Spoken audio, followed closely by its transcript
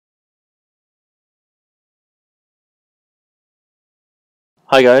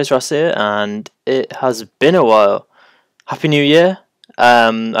Hi guys, Ross here, and it has been a while. Happy New Year. I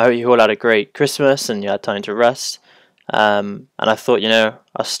hope you all had a great Christmas and you had time to rest. And I thought,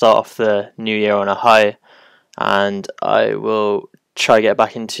 I'll start off the new year on a high, and I will try to get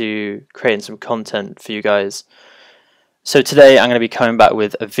back into creating some content for you guys. So today I'm going to be coming back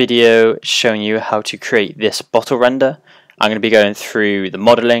with a video showing you how to create this bottle render. I'm going to be going through the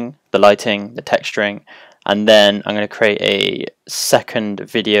modeling, the lighting, the texturing, and then I'm going to create a second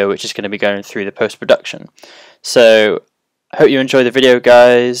video which is going to be going through the post-production. So I hope you enjoy the video,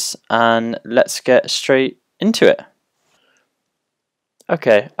 guys, and let's get straight into it.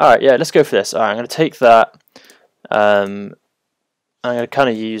 Okay, alright, yeah, let's go for this. Alright, I'm going to take that, I'm going to kind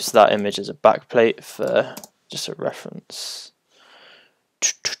of use that image as a backplate for just a reference.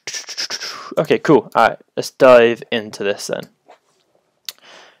 Okay, cool. Alright, let's dive into this then.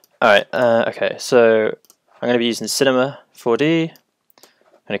 Alright, okay, so I'm going to be using Cinema 4D. I'm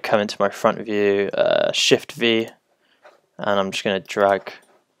going to come into my front view, Shift V, and I'm just going to drag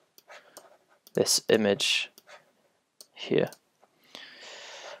this image here.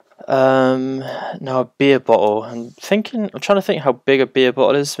 Now a beer bottle. I'm trying to think how big a beer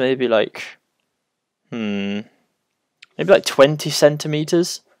bottle is. Maybe like, maybe like 20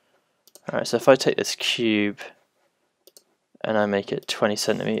 centimeters. Alright, so if I take this cube and I make it 20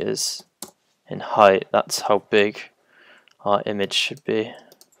 centimeters in height, that's how big our image should be.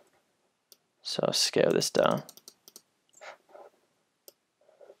 So I'll scale this down.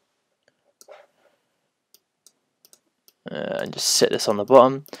 And just sit this on the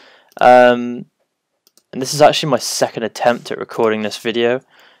bottom. And this is actually my second attempt at recording this video.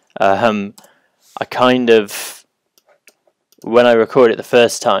 When I recorded it the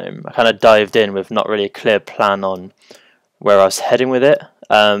first time, I kind of dived in with not really a clear plan on where I was heading with it.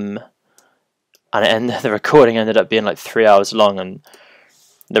 And the recording ended up being like 3 hours long, and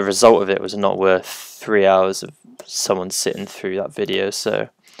the result of it was not worth 3 hours of someone sitting through that video. So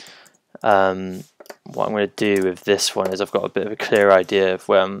what I'm going to do with this one is I've got a bit of a clear idea of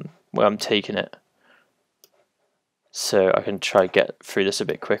where I'm taking it, so I can try to get through this a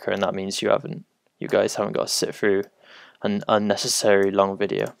bit quicker, and that means you guys haven't got to sit through an unnecessary long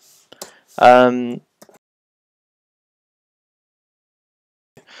video.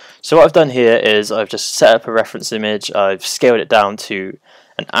 So what I've done here is I've just set up a reference image. I've scaled it down to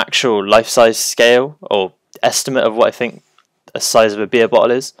an actual life-size scale or estimate of what I think the size of a beer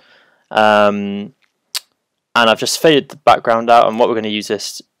bottle is, and I've just faded the background out. And what we're going to use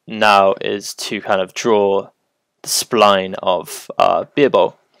this now is to kind of draw the spline of our beer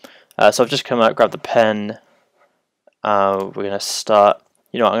bottle. So I've just come out, grabbed the pen. We're going to start.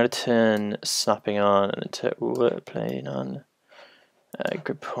 I'm going to turn snapping on and to work plane on.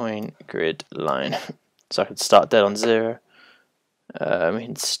 Grid point, grid line. So I can start dead on 0. We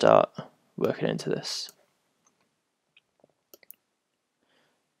can start working into this.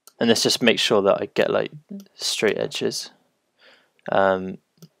 And this just makes sure that I get like straight edges.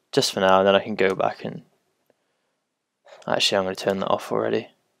 Just for now, and then I can go back and actually I'm going to turn that off already.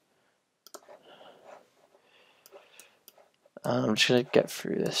 I'm just going to get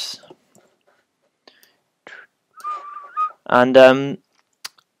through this. And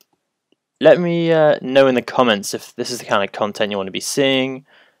let me know in the comments if this is the kind of content you want to be seeing.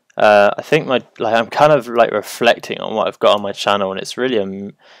 I think I'm kind of like reflecting on what I've got on my channel, and it's really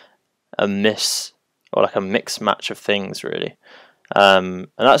a mixed match of things, really. And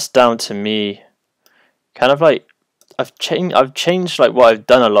that's down to me. Kind of like I've changed like what I've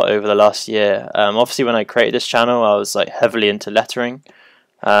done a lot over the last year. Obviously, when I created this channel, I was like heavily into lettering.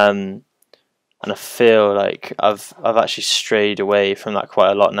 And I feel like I've actually strayed away from that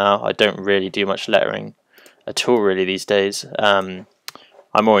quite a lot now. I don't really do much lettering at all really these days. I'm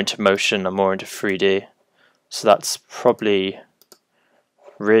more into motion, I'm more into 3D. So that's probably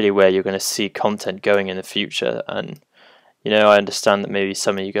really where you're going to see content going in the future. And I understand that maybe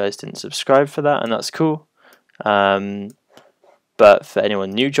some of you guys didn't subscribe for that, and that's cool. But for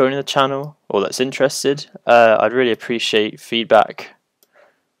anyone new joining the channel or that's interested, I'd really appreciate feedback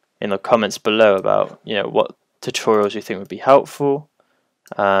in the comments below about what tutorials you think would be helpful,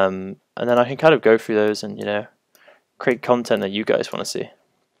 and then I can kind of go through those and create content that you guys want to see.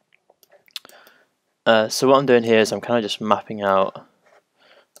 So what I'm doing here is I'm kind of just mapping out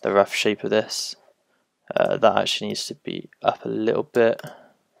the rough shape of this. That actually needs to be up a little bit,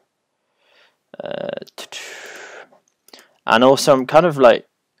 and also I'm kind of like,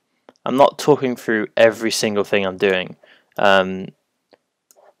 I'm not talking through every single thing I'm doing.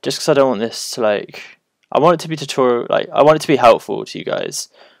 Just because I don't want this to I want it to be tutorial, I want it to be helpful to you guys,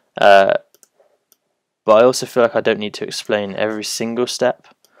 but but I also feel like I don't need to explain every single step.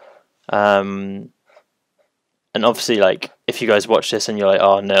 And obviously, like, if you guys watch this and you're like,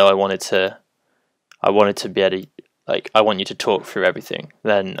 oh no, I wanted to be able to, like, I want you to talk through everything,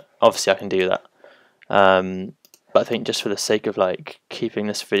 then obviously I can do that. But I think just for the sake of like keeping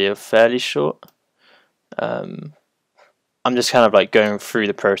this video fairly short, I'm just kind of like going through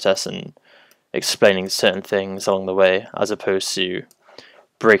the process and explaining certain things along the way, as opposed to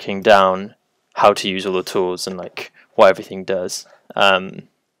breaking down how to use all the tools and like what everything does. So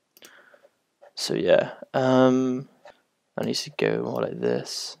yeah, I need to go more like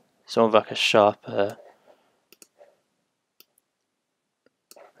this, so more like a sharper,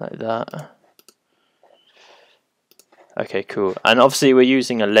 like that. Okay, cool. And obviously we're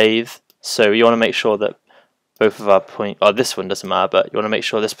using a lathe, so you want to make sure that both of our point, oh, this one doesn't matter, but you want to make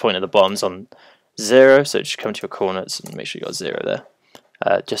sure this point at the bottom's on 0, so just come to your corners and make sure you got 0 there,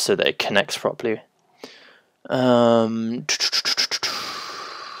 just so that it connects properly.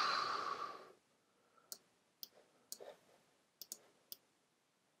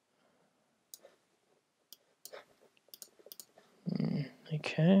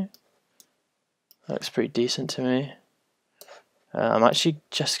 Okay, that looks pretty decent to me. I'm actually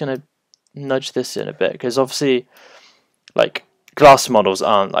just gonna nudge this in a bit, because obviously, like, glass models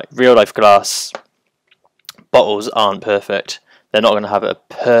aren't, like, real life glass bottles aren't perfect. They're not going to have a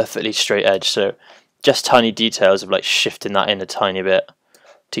perfectly straight edge, so just tiny details of like shifting that in a tiny bit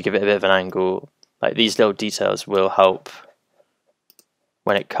to give it a bit of an angle, like these little details will help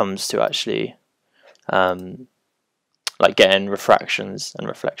when it comes to actually like getting refractions and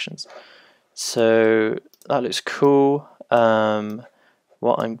reflections. So that looks cool.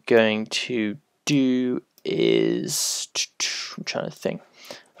 What I'm going to do is, I'm trying to think.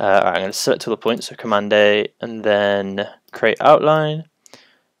 Alright, I'm going to select all the points, so Command A, and then create outline.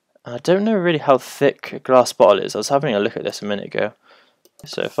 I don't know really how thick a glass bottle is. I was having a look at this a minute ago.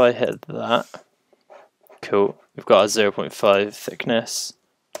 So if I hit that, cool. We've got a 0.5 thickness.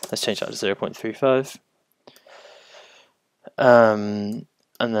 Let's change that to 0.35. And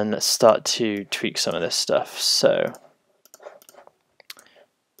then let's start to tweak some of this stuff. So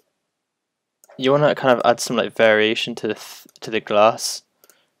you want to kind of add some like variation to the glass.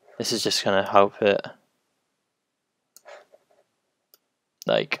 This is just going to help it.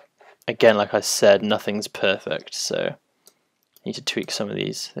 Like, again, like I said, nothing's perfect, so I need to tweak some of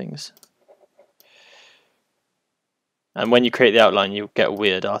these things. And when you create the outline, you'll get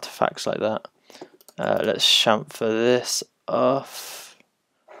weird artifacts like that. Let's chamfer this off.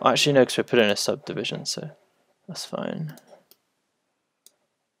 Well, actually, no, because we're putting in a subdivision, so that's fine.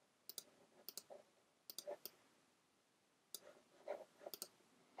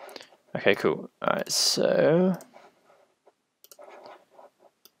 Okay, cool. Alright, so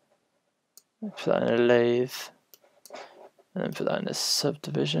put that in a lathe, and then put that in a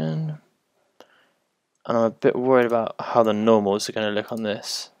subdivision. And I'm a bit worried about how the normals are going to look on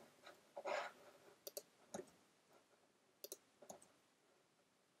this.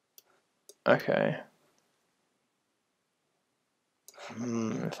 Okay.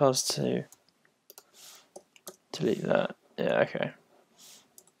 If I was to delete that, yeah, okay.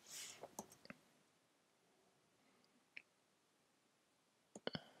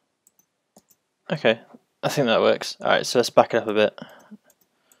 Okay, I think that works. Alright, so let's back it up a bit.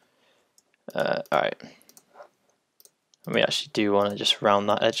 Alright. And we actually do want to just round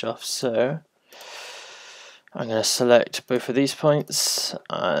that edge off, so I'm going to select both of these points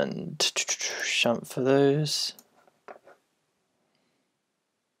and chamfer those.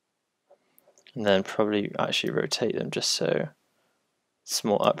 And then probably actually rotate them just so it's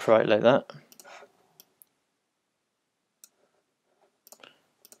more upright like that.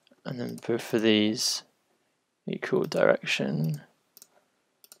 And then both of these equal direction.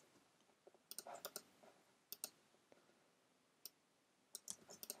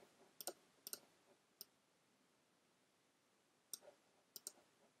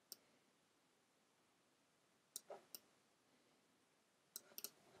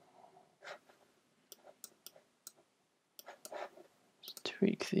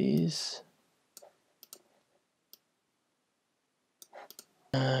 Tweak these.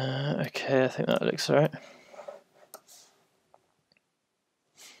 Okay, I think that looks alright.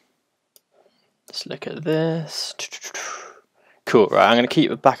 Let's look at this. Cool, right, I'm going to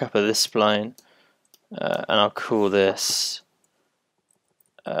keep a backup of this spline, and I'll call this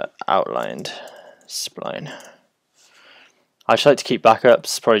outlined spline. I just like to keep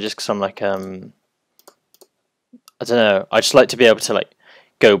backups, probably just because I'm like, I don't know, I just like to be able to like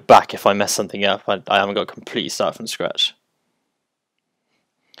go back if I mess something up. I haven't got to completely start from scratch.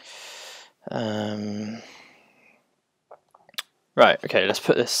 Right, okay, let's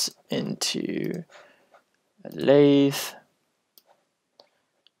put this into a lathe.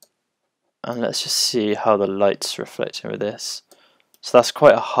 And let's just see how the light's reflecting with this. So that's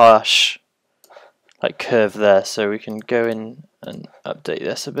quite a harsh like curve there, so we can go in and update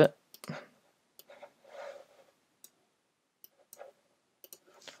this a bit.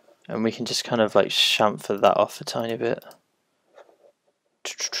 And we can just kind of like chamfer that off a tiny bit,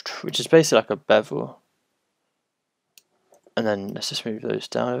 which is basically like a bevel. And then let's just move those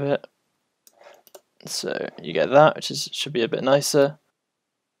down a bit. So you get that, which should be a bit nicer.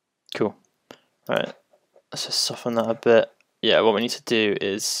 Cool. Right, let's just soften that a bit. Yeah, what we need to do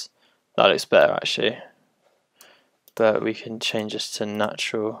is, that looks better actually, but we can change this to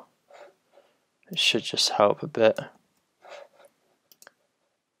natural. It should just help a bit.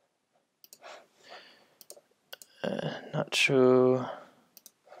 Natural.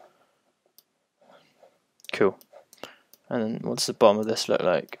 Cool. And then what's the bottom of this look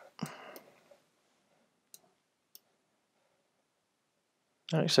like?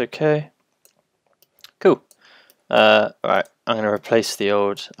 That looks okay. Cool. Right, I'm going to replace the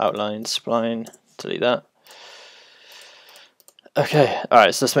old outline spline. Delete that. Okay,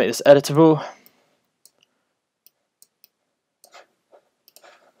 alright, so let's make this editable.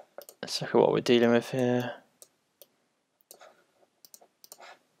 Let's look at what we're dealing with here.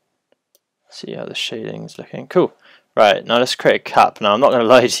 See how the shading's looking. Cool. Right, now let's create a cap. Now I'm not going to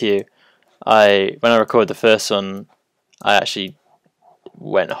lie to you. When I recorded the first one, I actually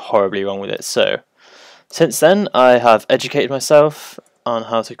went horribly wrong with it. So since then, I have educated myself on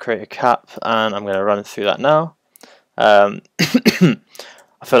how to create a cap, and I'm going to run through that now. I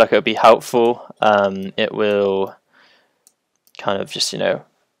feel like it would be helpful. It will kind of just,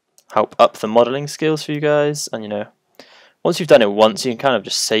 help up the modeling skills for you guys, and once you've done it once, you can kind of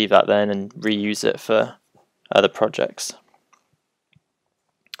just save that then and reuse it for other projects.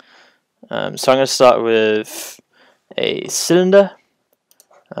 So I'm going to start with a cylinder,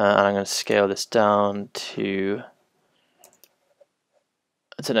 and I'm going to scale this down to,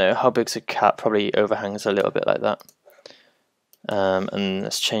 I don't know, how big's a cap? Probably overhangs a little bit like that. And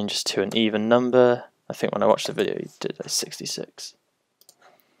let's change this to an even number. I think when I watched the video, you did a 66.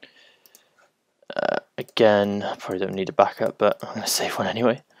 Again, I probably don't need a backup, but I'm going to save one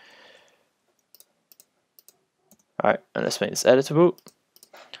anyway. Alright, and let's make this editable.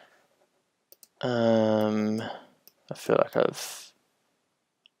 I feel like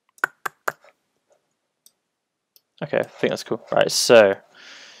okay, I think that's cool. Right, so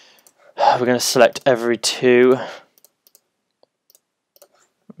we're going to select every two. I'm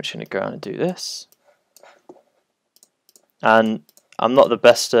just going to go around and do this. And I'm not the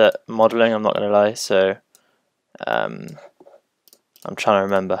best at modeling, I'm not going to lie, so I'm trying to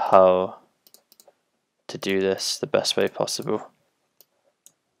remember how to do this the best way possible.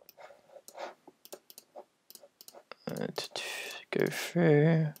 Go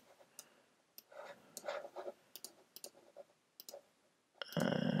through.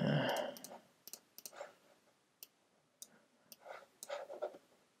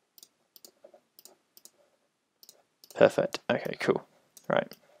 Perfect. Okay, cool.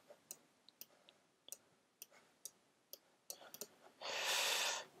 Right.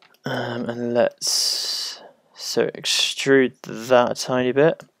 And let's extrude that a tiny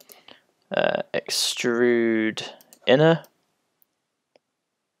bit. Extrude inner,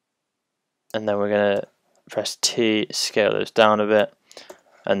 and then we're gonna press T, scale those down a bit,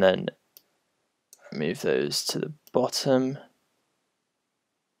 and then move those to the bottom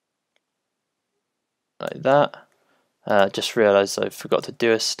like that. Just realized I forgot to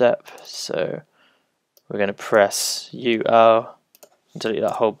do a step, so we're going to press UL and delete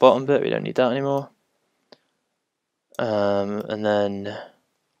that whole bottom bit. We don't need that anymore. And then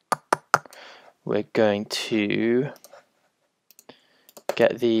we're going to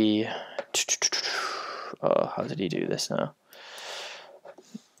get the how did he do this now?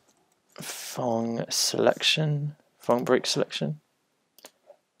 Fong selection, Fong break selection.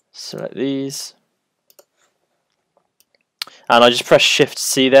 Select these. And I just press Shift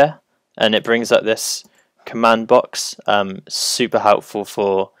C there, and it brings up this command box. Super helpful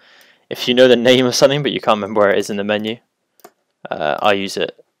for if you know the name of something but you can't remember where it is in the menu. I use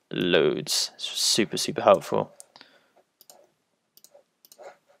it loads. It's super helpful.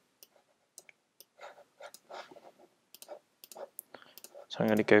 So I'm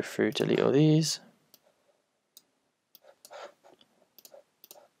going to go through, delete all these.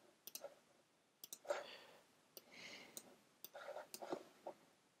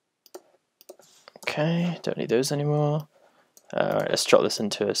 Okay, don't need those anymore. Alright, let's drop this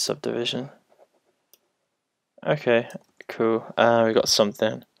into a subdivision. Okay, cool. We got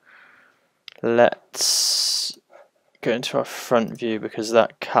something. Let's go into our front view because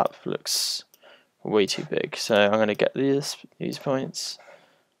that cap looks way too big. So I'm going to get these points,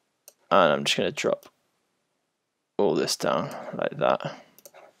 and I'm just going to drop all this down like that.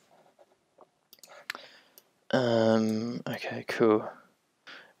 Okay, cool.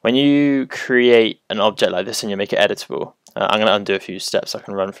 When you create an object like this and you make it editable, I'm going to undo a few steps so I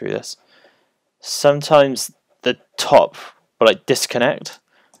can run through this. Sometimes the top will like disconnect.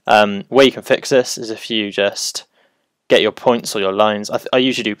 Way you can fix this is if you just get your points or your lines. I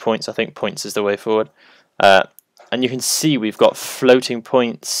usually do points. I think points is the way forward. And you can see we've got floating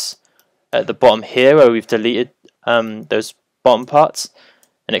points at the bottom here where we've deleted those bottom parts,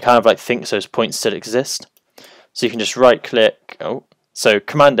 and it kind of like thinks those points still exist. So you can just right click. So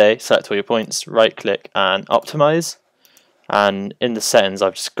Command A, select all your points, right click and optimize. And in the settings,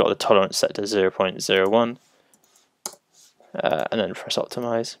 I've just got the tolerance set to 0.01, and then press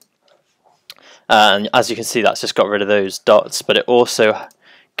optimize. And as you can see, that's just got rid of those dots, but it also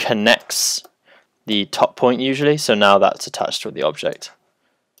connects the top point usually, so now that's attached to the object.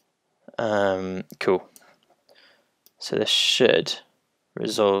 Cool. So this should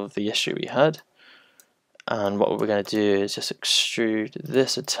resolve the issue we had. And what we're going to do is just extrude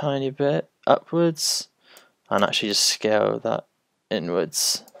this a tiny bit upwards and actually just scale that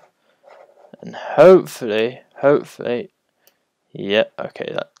inwards. And hopefully, yeah,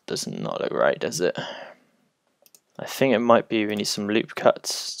 okay, that does not look right, does it? I think it might be we need some loop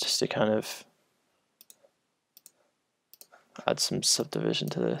cuts just to kind of add some subdivision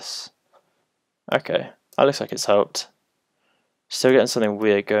to this. Okay, that looks like it's helped. Still getting something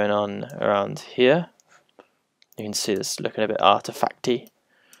weird going on around here. You can see this looking a bit artifacty,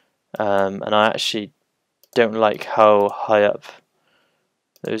 and I actually don't like how high up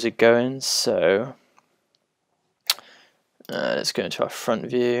those are going, so let's go into our front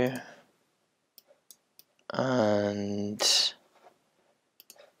view and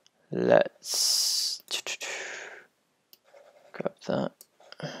let's grab that,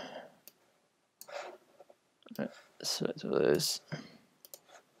 select all those.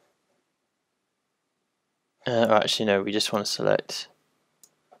 Actually no, we just want to select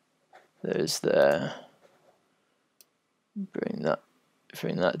those there. Bring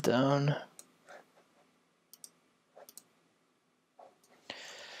that down.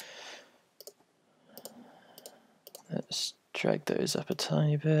 Let's drag those up a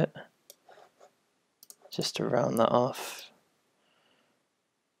tiny bit just to round that off.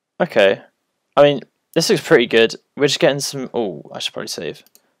 Okay, I mean this looks pretty good. We're just getting some. Oh, I should probably save.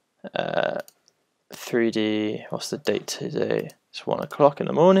 3D. What's the date today? It's 1 o'clock in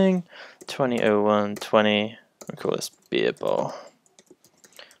the morning. 20:01:20. We call this beer bar.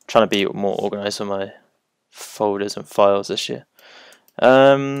 I'm trying to be more organized on my folders and files this year.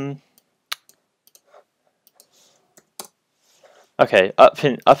 Okay, up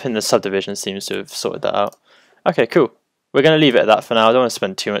in the subdivision seems to have sorted that out. Okay, cool. We're going to leave it at that for now. I don't want to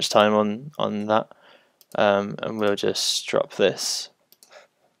spend too much time on that, and we'll just drop this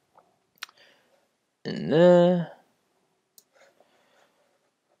in there.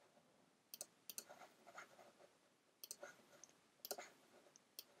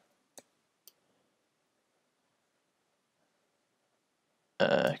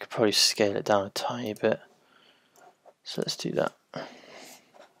 I could probably scale it down a tiny bit, so let's do that.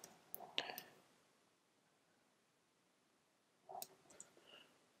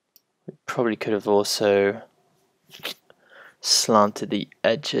 We probably could have also slanted the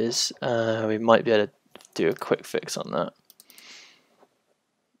edges. We might be able to do a quick fix on that.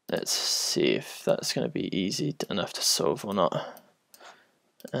 Let's see if that's going to be easy enough to solve or not.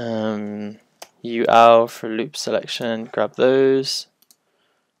 UL for loop selection, grab those,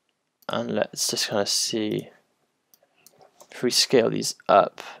 and let's just kind of see if we scale these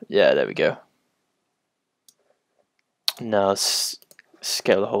up. Yeah, there we go. Now let's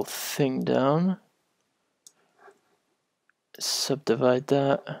scale the whole thing down, subdivide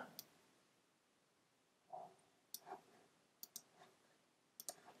that.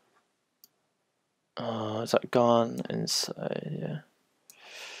 Oh, is that gone inside? Yeah.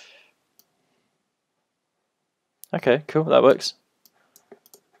 Okay, cool, that works.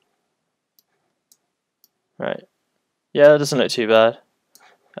 Right. Yeah, that doesn't look too bad.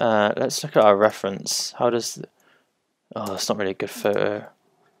 Let's look at our reference. How does... Oh, that's not really a good photo.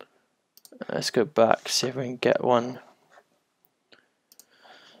 Let's go back, see if we can get one.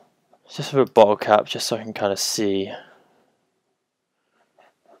 Just with a bottle cap, just so I can kind of see.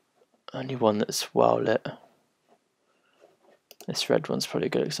 Only one that's well lit. This red one's probably a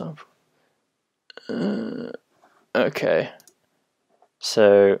good example. Okay,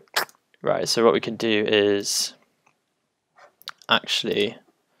 so right, so what we can do is actually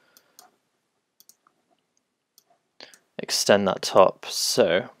extend that top.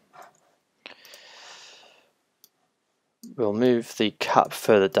 So we'll move the cap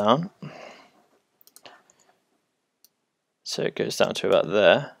further down, so it goes down to about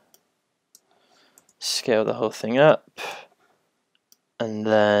there. Scale the whole thing up, and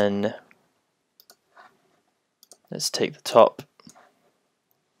then let's take the top,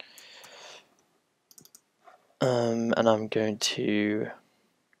 and I'm going to,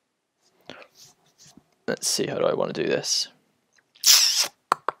 let's see, how do I want to do this?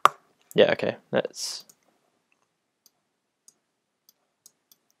 Yeah, okay, let's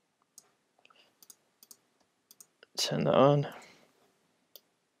turn that on.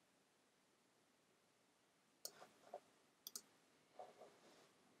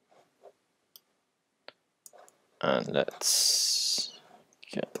 And let's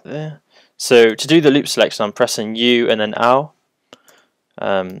get there. So to do the loop selection, I'm pressing U and then OW,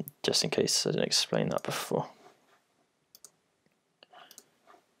 just in case I didn't explain that before.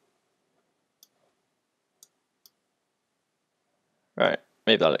 Right,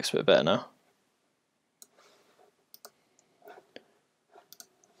 maybe that looks a bit better now.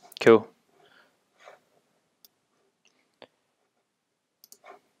 Cool.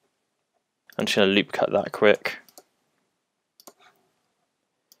 I'm just going to loop cut that quick,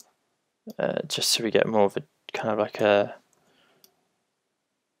 just so we get more of a kind of like a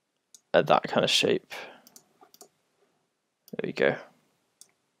that kind of shape. There we go.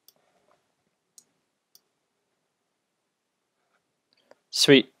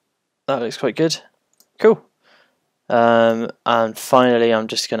 Sweet, that looks quite good. Cool. And finally, I'm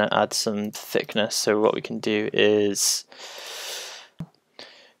just going to add some thickness. So what we can do is,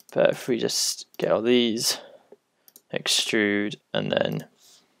 but if we just get all these, extrude, and then,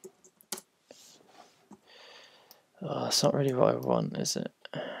 oh, that's not really what I want, is it?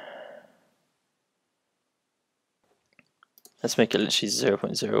 Let's make it literally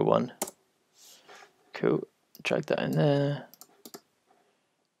 0.01. Cool, drag that in there.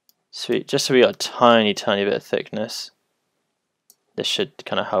 Sweet, just so we got a tiny bit of thickness. This should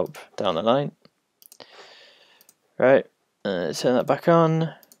kind of help down the line. Right, turn that back on.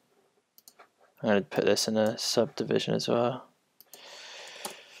 I'm going to put this in a subdivision as well.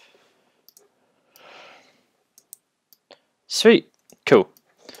 Sweet, cool.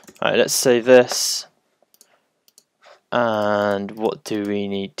 Alright, let's save this. And what do we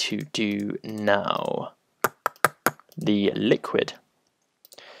need to do now? The liquid.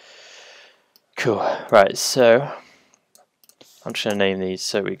 Cool, right, so I'm just going to name these.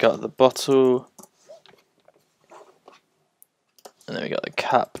 So we got the bottle, and then we got the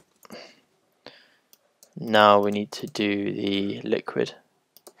cap. Now we need to do the liquid.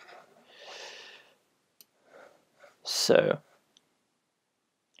 So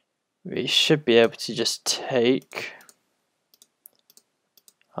we should be able to just take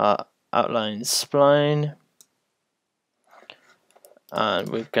our outline spline, and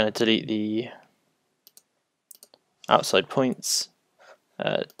we're going to delete the outside points,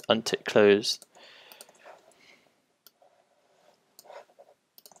 untick close.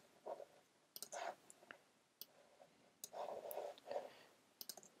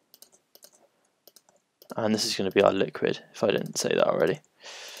 And this is going to be our liquid, if I didn't say that already.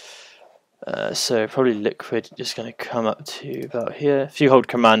 So probably liquid just going to come up to about here. If you hold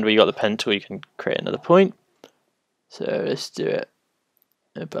command where you got the pen tool, you can create another point. So let's do it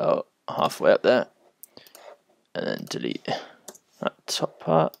about halfway up there, and then delete that top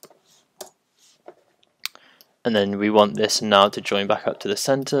part. And then we want this now to join back up to the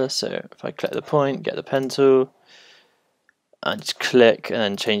center. So if I click the point, get the pen tool, and just click, and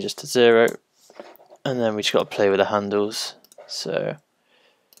then change this to 0. And then we just got to play with the handles. So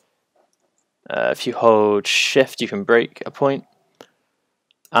if you hold shift, you can break a point.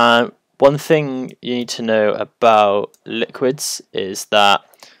 And one thing you need to know about liquids is that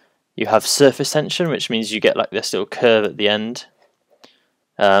you have surface tension, which means you get like this little curve at the end.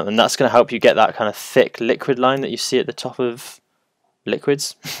 And that's going to help you get that kind of thick liquid line that you see at the top of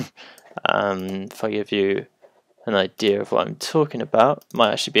liquids. If I give you an idea of what I'm talking about,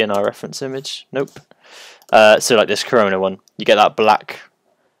 might actually be in our reference image. Nope. So like this Corona one, you get that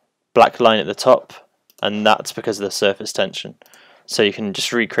black line at the top, and that's because of the surface tension. So you can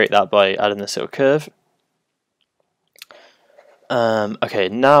just recreate that by adding this little curve. Okay,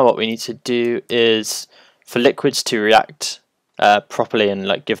 now what we need to do is for liquids to react properly and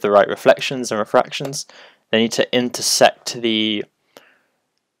like give the right reflections and refractions, they need to intersect the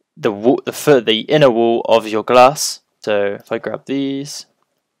the inner wall of your glass. So if I grab these,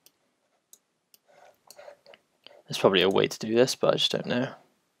 there's probably a way to do this, but I just don't know.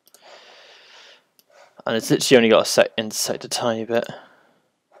 And it's literally only got to intersect a tiny bit.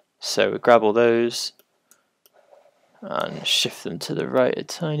 So we grab all those and shift them to the right a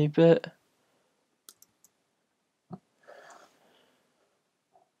tiny bit.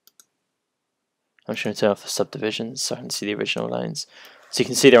 I'm just going to turn off the subdivisions so I can see the original lines. So you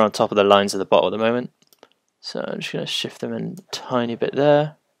can see they're on top of the lines at the bottom at the moment. So I'm just going to shift them in a tiny bit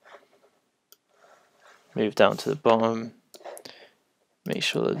there. Move down to the bottom. Make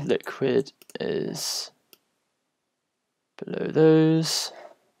sure the liquid is below those.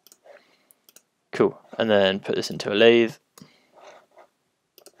 Cool. And then put this into a lathe.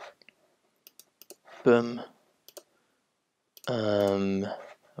 Boom. And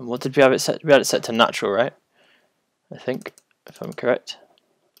what did we have it set? We had it set to natural, right? I think, if I'm correct.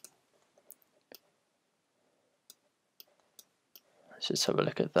 Let's just have a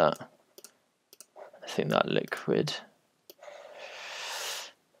look at that. I think that liquid.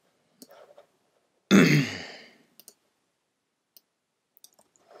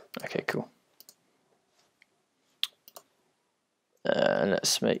 Okay, cool. And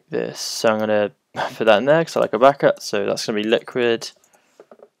let's make this. So I'm going to put that in there because I like a backup. So that's going to be liquid,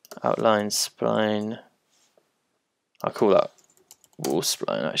 outline, spline. I'll call that wall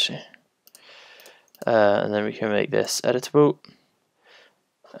spline actually. And then we can make this editable.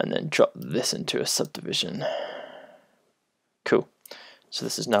 And then drop this into a subdivision. Cool. So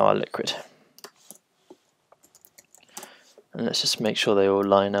this is now our liquid. And let's just make sure they all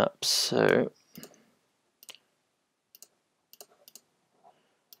line up. So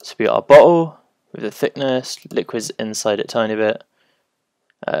we got our bottle with the thickness, liquid's inside it a tiny bit.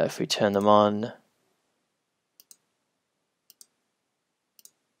 If we turn them on,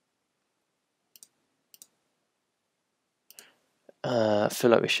 I feel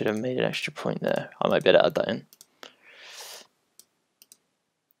like we should have made an extra point there. I might be able to add that in.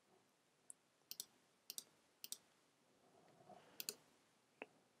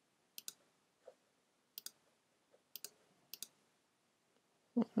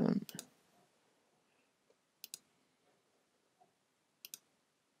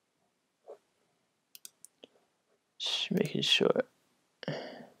 Just making sure.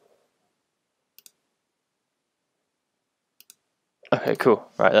 Okay, cool.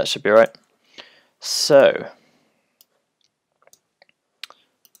 Right, that should be right. So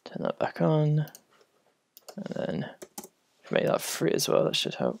turn that back on, and then make that free as well. That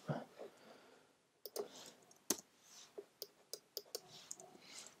should help.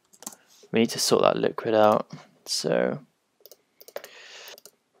 We need to sort that liquid out. So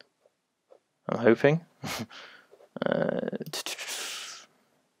I'm hoping.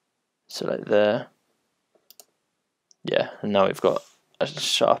 So like there. Yeah, and now we've got a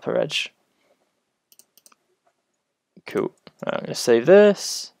sharper edge. Cool. Right, I'm going to save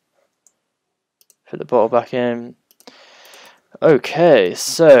this. Put the bottle back in. Okay,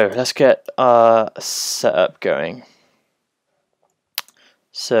 so let's get our setup going.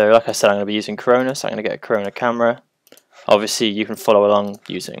 So like I said, I'm going to be using Corona, so I'm going to get a Corona camera. Obviously you can follow along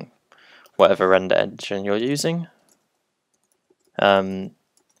using whatever render engine you're using.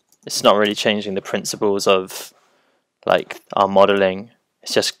 It's not really changing the principles of like our modeling.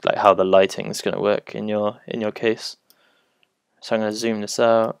 It's just like how the lighting is going to work in your case. So I'm going to zoom this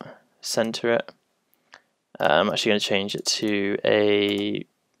out, center it. I'm actually going to change it to a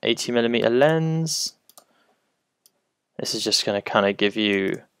 80mm lens. This is just going to kind of give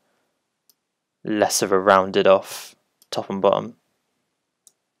you less of a rounded off top and bottom.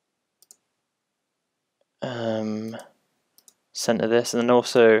 Center this, and then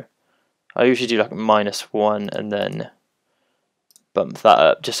also I usually do like -1 and then bump that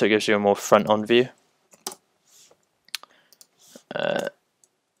up just so it gives you a more front-on view.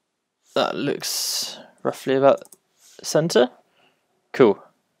 That looks roughly about center. Cool.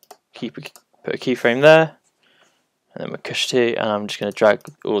 Put a keyframe there, and then we're cushy, and I'm just going to drag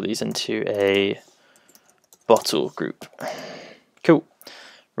all these into a bottle group. Cool.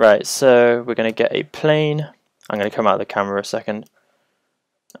 Right, so we're going to get a plane. I'm going to come out of the camera a second,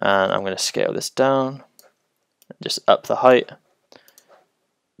 and I'm going to scale this down, just up the height.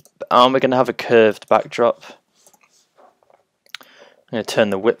 And we're going to have a curved backdrop. I'm going to turn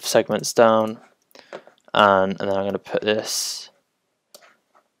the width segments down, and then I'm going to put this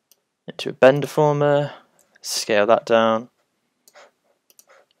into a bend deformer, scale that down,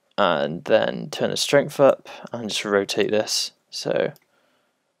 and then turn the strength up and just rotate this. So turn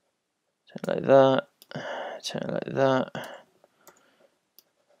it like that, turn it like that.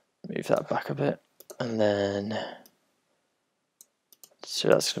 move that back a bit, and then so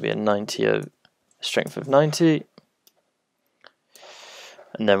that's going to be a 90, a strength of 90.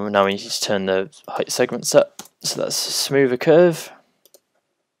 And then now we need to turn the height segments up, so that's a smoother curve.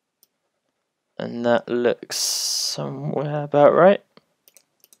 And that looks somewhere about right.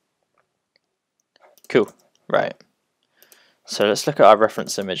 Cool, right. So let's look at our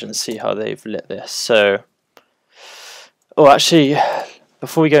reference image and see how they've lit this. So, oh, actually,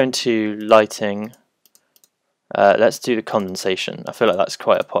 before we go into lighting, let's do the condensation. I feel like that's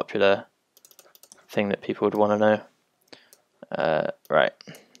quite a popular thing that people would want to know. Right,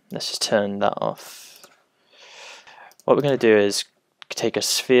 let's just turn that off. What we're going to do is take a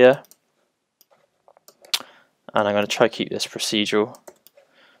sphere, and I'm going to try to keep this procedural.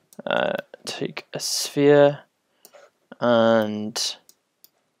 Take a sphere and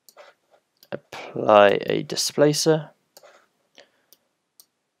apply a displacer.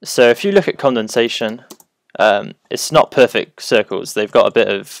 So if you look at condensation, it's not perfect circles. They've got a bit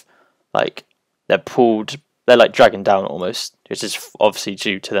of, like, they're like dragging down almost, which is obviously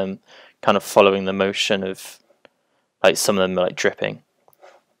due to them kind of following the motion of, like, some of them are like dripping.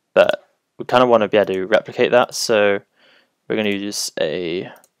 But we kind of want to be able to replicate that, so we're going to use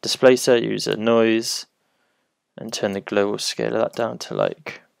a displacer, use a noise, and turn the global scale of that down to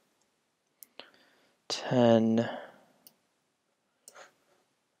like 10.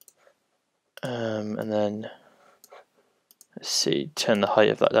 And then let's see, turn the height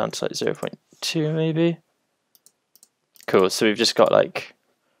of that down to like 0.2 maybe. Cool, so we've just got like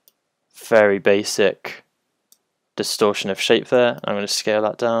very basic distortion of shape there. I'm going to scale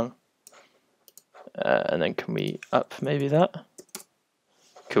that down. And then can we up maybe that?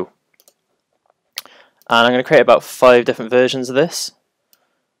 Cool. And I'm going to create about 5 different versions of this.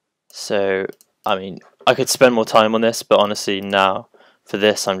 So, I mean, I could spend more time on this, but honestly now, for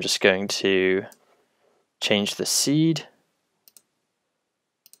this, I'm just going to change the seed.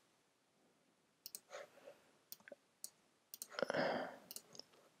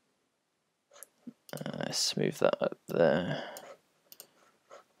 Let's move that up there.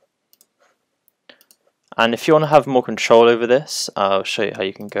 And if you want to have more control over this, I'll show you how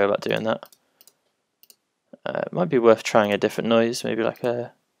you can go about doing that. It might be worth trying a different noise, maybe like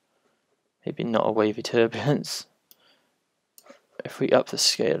maybe not a wavy turbulence. If we up the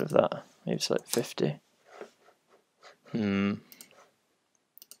scale of that, maybe it's like 50. Let's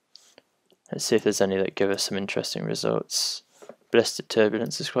see if there's any that give us some interesting results. Ballistic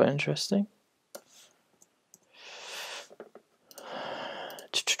turbulence is quite interesting.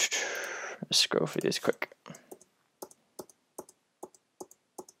 Let's scroll through this quick.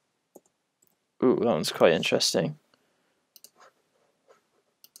 Ooh, that one's quite interesting.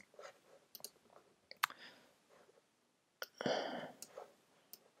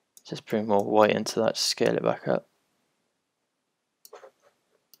 Just bring more white into that, scale it back up.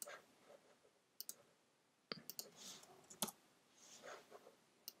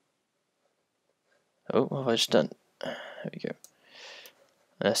 Oh, what have I just done? There we go.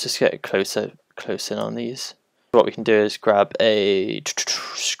 Let's just get close in on these. What we can do is grab a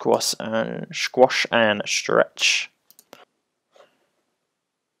squash and stretch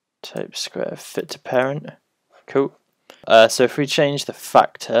type square fit to parent. Cool. So if we change the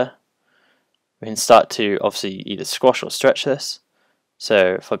factor, we can start to obviously either squash or stretch this.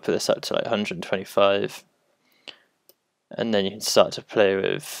 So if I put this up to like 125, and then you can start to play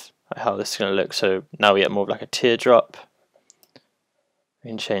with how this is going to look. So now we get more of like a teardrop. We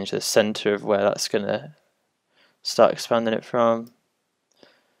can change the center of where that's going to start expanding it from.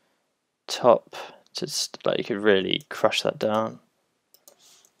 Top, just like you could really crush that down.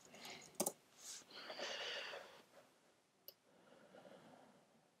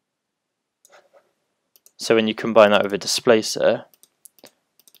 So when you combine that with a displacer,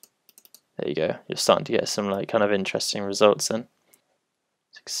 there you go, you're starting to get some like kind of interesting results then.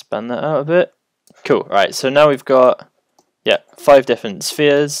 Let's expand that out a bit. Cool, right, so now we've got 5 different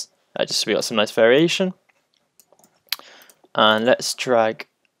spheres, just so we got some nice variation. And let's drag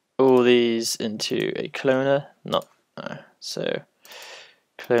all these into a cloner, so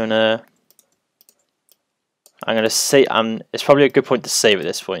cloner. I'm going to say, it's probably a good point to save at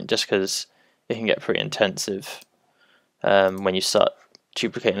this point, just because it can get pretty intensive when you start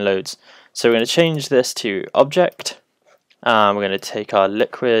duplicating loads. So we're going to change this to object. We're going to take our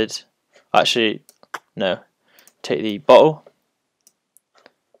liquid, actually, no, take the bottle,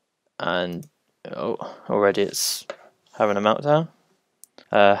 and already it's having a meltdown.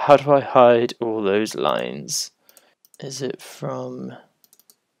 How do I hide all those lines? Is it from,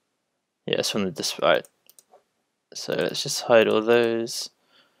 yeah, it's from the display. Right. So let's just hide all those.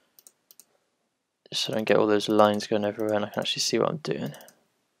 just so I don't get all those lines going everywhere and I can actually see what I'm doing.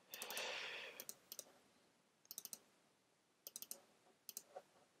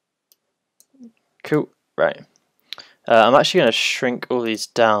 Cool, right. I'm actually going to shrink all these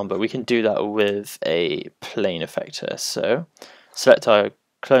down, but we can do that with a plane effector. So select our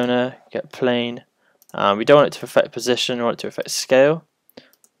cloner, get plane. We don't want it to affect position, we want it to affect scale,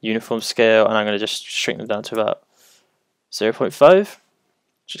 uniform scale, and I'm going to just shrink them down to about 0.5,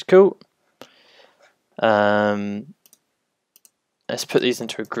 which is cool. Let's put these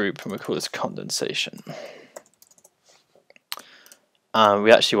into a group and we'll call this condensation.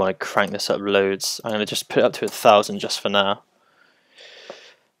 We actually want to crank this up loads. I'm going to just put it up to 1,000 just for now,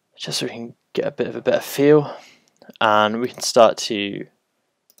 just so we can get a bit of a better feel, and we can start to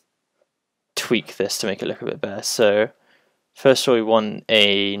tweak this to make it look a bit better. So first of all, we want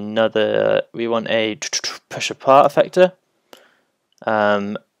a push apart effector,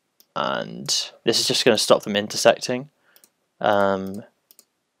 and this is just going to stop them intersecting. And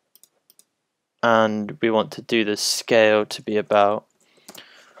we want to do the scale to be about,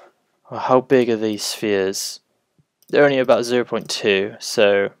 well, how big are these spheres? They're only about 0.2,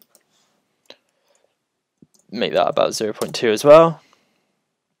 so make that about 0.2 as well.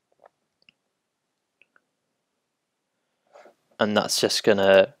 And that's just going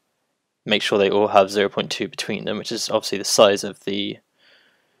to make sure they all have 0.2 between them, which is obviously the size of the...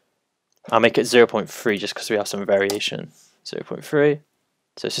 I'll make it 0.3 just because we have some variation. 0.3.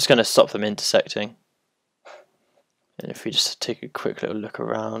 So it's just going to stop them intersecting. And if we just take a quick little look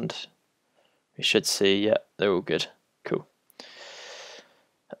around, we should see, yeah, they're all good. Cool.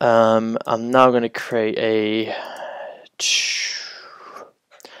 I'm now going to create a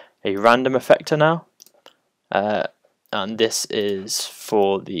random effector now. And this is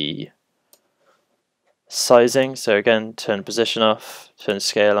for the sizing. So again, turn position off, turn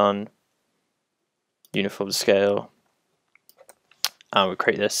scale on, uniform scale, and we'll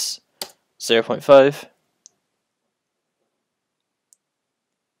create this 0.5.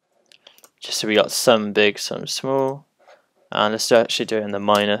 Just so we got some big, some small. And let's actually do it in the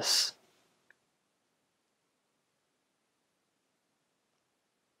minus.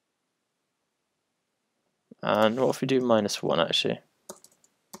 And what if we do -1 actually?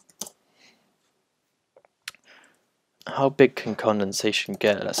 How big can condensation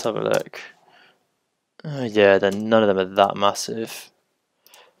get? Let's have a look. Yeah, then none of them are that massive.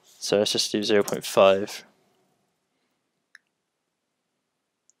 So let's just do 0.5.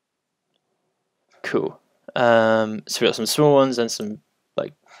 Cool. So we got some small ones and some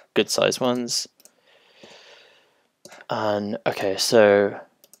like good sized ones. And okay, so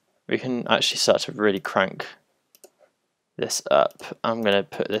we can actually start to really crank this up. I'm going to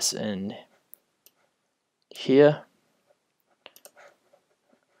put this in here.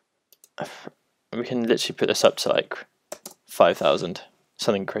 We can literally put this up to like 5,000,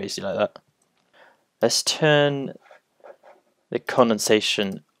 something crazy like that. Let's turn the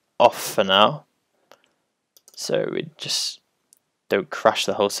condensation off for now, so we just don't crash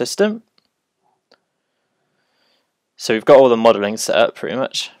the whole system. So we've got all the modeling set up pretty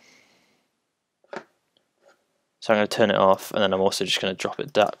much. So I'm going to turn it off, and then I'm also just going to drop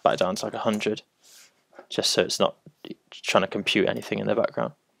it back down to like 100, just so it's not trying to compute anything in the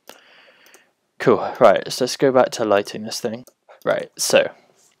background. Cool, right, so let's go back to lighting this thing. Right, so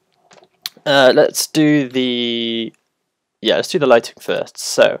let's do the lighting first.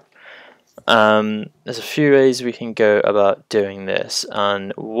 So there's a few ways we can go about doing this,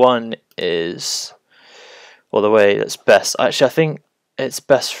 and one is, well, the way that's best, actually I think it's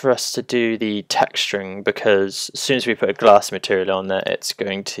best for us to do the texturing, because as soon as we put a glass material on there, it's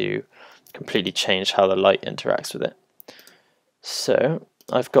going to completely change how the light interacts with it. So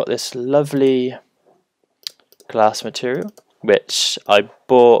I've got this lovely glass material which I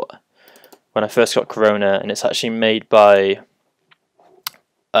bought when I first got Corona, and it's actually made by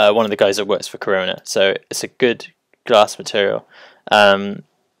one of the guys that works for Corona, so it's a good glass material. I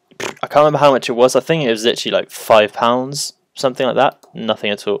can't remember how much it was. I think it was literally like £5, something like that,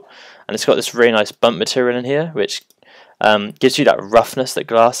 nothing at all. And it's got this really nice bump material in here, which gives you that roughness that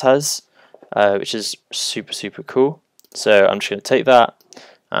glass has, which is super cool. So I'm just going to take that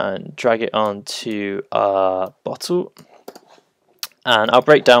and drag it onto our bottle, and I'll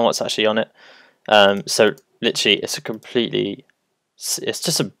break down what's actually on it. So literally it's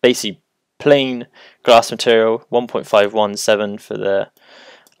just a basic plain glass material, 1.517 for the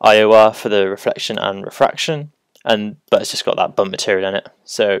IOR for the reflection and refraction, but it's just got that bump material in it,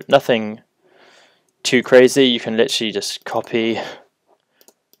 so nothing too crazy. You can literally just copy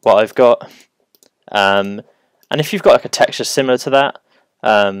what I've got, and if you've got like a texture similar to that,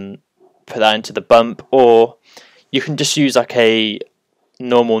 put that into the bump, or you can just use like a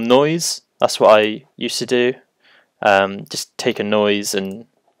normal noise. That's what I used to do. Just take a noise and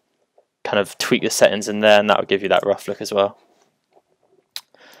kind of tweak the settings in there, and that will give you that rough look as well.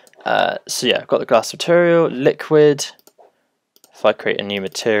 So yeah, I've got the glass material, liquid. If I create a new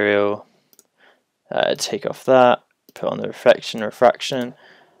material, take off that, put on the refraction,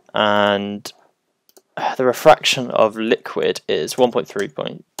 and the refraction of liquid is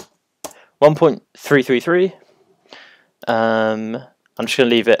 1.333. I'm just going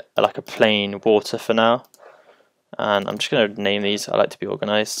to leave it like a plain water for now, and I'm just going to name these. I like to be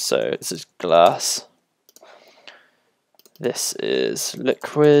organized. So this is glass, this is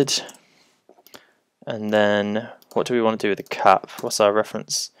liquid, and then what do we want to do with the cap? What's our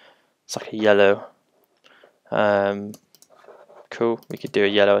reference? It's like a yellow. Cool, we could do a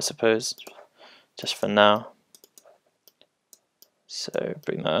yellow, I suppose, just for now. So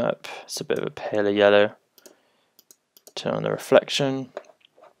bring that up. It's a bit of a paler yellow. Turn on the reflection.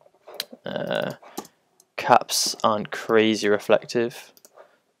 Caps aren't crazy reflective,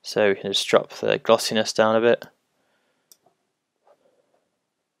 so we can just drop the glossiness down a bit.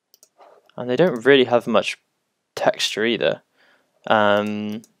 And they don't really have much texture either.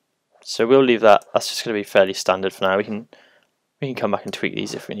 So we'll leave that. That's just going to be fairly standard for now. We can come back and tweak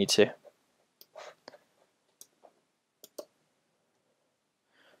these if we need to.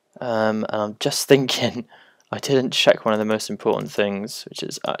 And I'm just thinking, I didn't check one of the most important things, which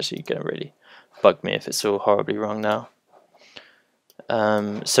is actually going to really bug me if it's all horribly wrong now.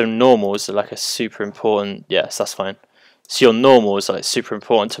 So normals are like a super important, yes, that's fine. So your normals are like super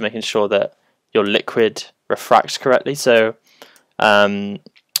important to making sure that your liquid refracts correctly. So the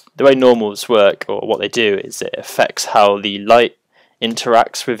way normals work, or what they do, is it affects how the light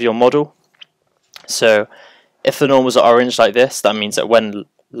interacts with your model. So if the normals are orange like this, that means that when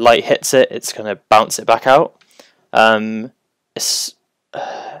light hits it, it's going to bounce it back out. It's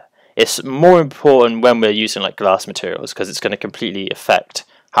more important when we're using like glass materials, because it's going to completely affect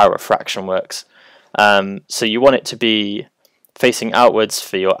how refraction works. So you want it to be facing outwards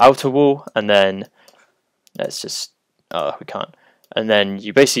for your outer wall, and then let's just, we can't. And then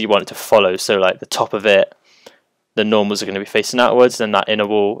you basically want it to follow, so like the top of it, the normals are going to be facing outwards, and that inner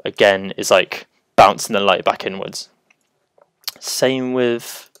wall again is like bouncing the light back inwards. Same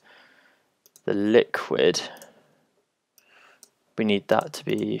with the liquid. We need that to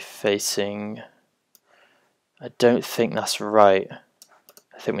be facing, I don't think that's right.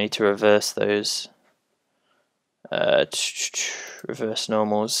 I think we need to reverse those. Reverse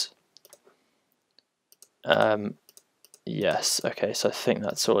normals. Yes, okay, so I think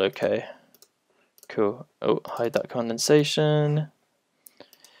that's all okay. Cool. Oh, hide that condensation.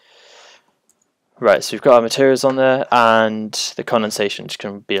 Right, so we've got our materials on there, and the condensation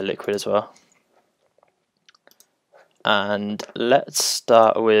can be a liquid as well. And let's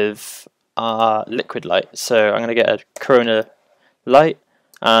start with our liquid light. So I'm going to get a Corona light,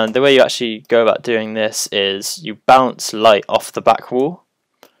 and the way you actually go about doing this is you bounce light off the back wall.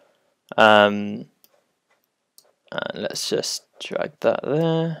 And let's just drag that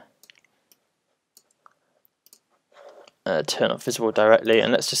there. Turn off visible directly,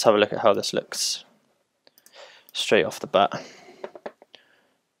 and let's just have a look at how this looks straight off the bat.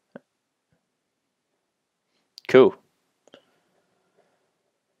 Cool.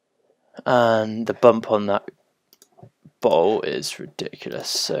 And the bump on that bottle is ridiculous,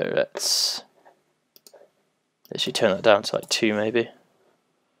 so let's actually turn that down to like 2 maybe.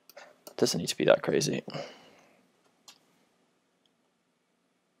 Doesn't need to be that crazy.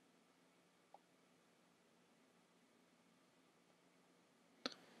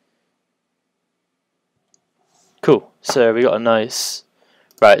 Cool, so we got a nice,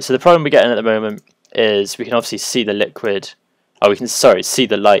 right, so the problem we're getting at the moment is we can obviously see the liquid, we can, see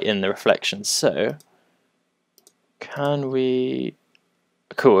the light in the reflection. So can we,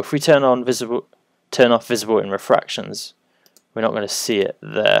 cool, if we turn off visible in refractions, we're not going to see it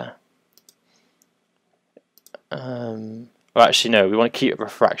there. Well, actually no, we want to keep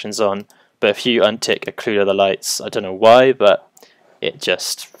refractions on, but if you untick occlude other lights, I don't know why, but it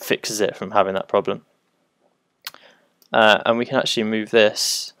just fixes it from having that problem. And we can actually move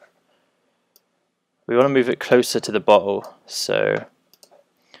this. We want to move it closer to the bottle, so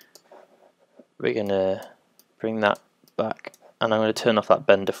we're going to bring that back, and I'm going to turn off that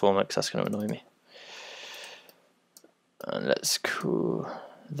bend deformer because that's going to annoy me. And let's cool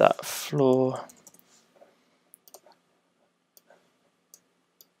that floor.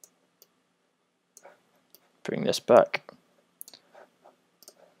 Bring this back.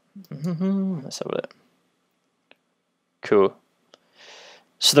 Let's have a look. Cool.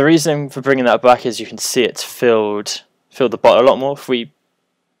 So the reason for bringing that back is you can see it's filled the bottle a lot more. If we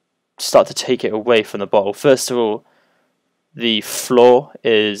start to take it away from the bottle, first of all, the floor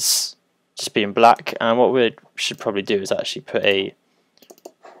is just being black, and what we should probably do is actually put a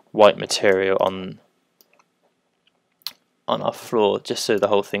white material on our floor, just so the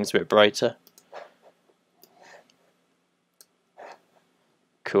whole thing's a bit brighter.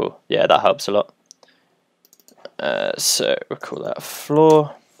 Cool, yeah, that helps a lot. So we'll call that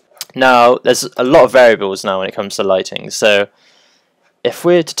floor. Now there's a lot of variables now when it comes to lighting, so if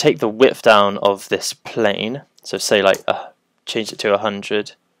we're to take the width down of this plane, so say like change it to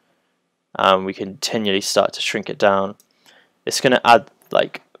 100, and we continually start to shrink it down, it's going to add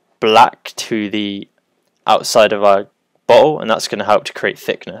like black to the outside of our bottle, and that's going to help to create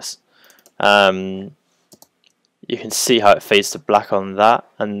thickness. You can see how it fades to black on that,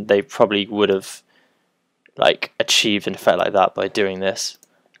 and they probably would have like achieved an effect like that by doing this.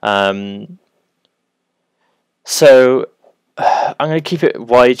 So I'm going to keep it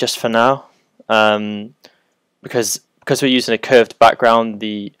wide just for now, because we're using a curved background,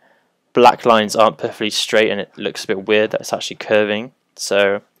 the black lines aren't perfectly straight and it looks a bit weird that it's actually curving.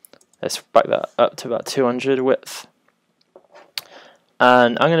 So let's back that up to about 200 width.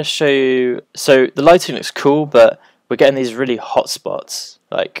 And I'm going to show you, so the lighting looks cool, but we're getting these really hot spots,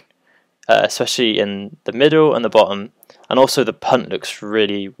 like especially in the middle and the bottom, and also the punt looks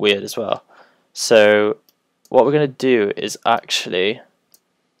really weird as well. So what we're going to do is actually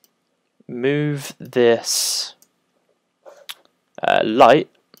move this light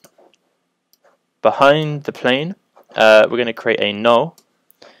behind the plane. We're going to create a null,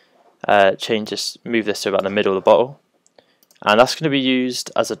 move this to about the middle of the bottle, and that's going to be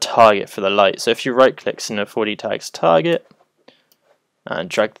used as a target for the light. So if you right click in the 4D tags target and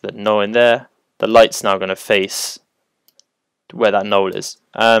drag the null in there, the light's now going to face where that null is.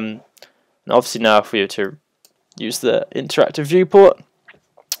 And obviously now if we were to use the interactive viewport,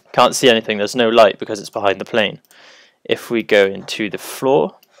 can't see anything, there's no light because it's behind the plane. If we go into the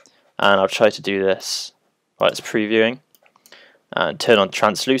floor, and I'll try to do this while it's previewing, and turn on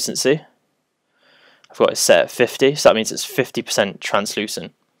translucency, I've got it set at 50, so that means it's 50%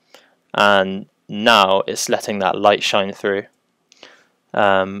 translucent, and now it's letting that light shine through,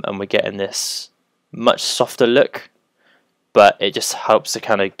 and we're getting this much softer look, but it just helps to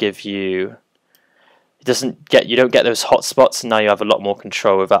kind of give you, you don't get those hot spots, and now you have a lot more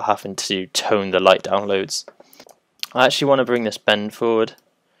control without having to tone the light down loads. I actually want to bring this bend forward.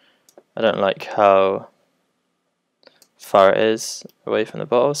 I don't like how far it is away from the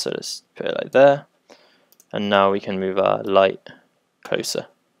bottle, so let's put it like there. And now we can move our light closer.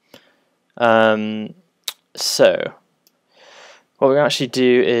 So what we're going to actually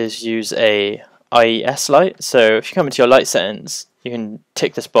do is use a IES light. So if you come into your light settings, you can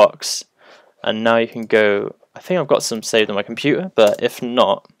tick this box, and now you can go, I think I've got some saved on my computer, but if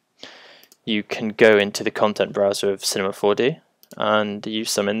not, you can go into the content browser of Cinema 4D and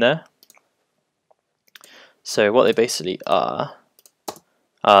use some in there. So what they basically are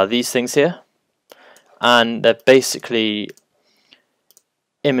these things here, and they're basically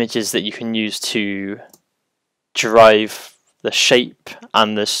images that you can use to drive the shape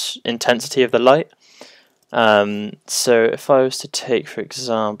and the intensity of the light. So if I was to take, for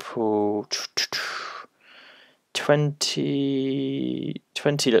example, 20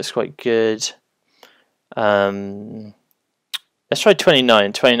 looks quite good. Let's try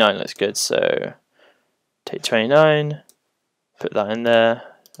 29. 29 looks good, so take 29, put that in there.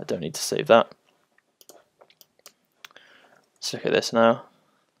 I don't need to save that. Let's look at this now.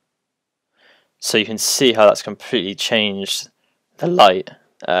 So you can see how that's completely changed the light.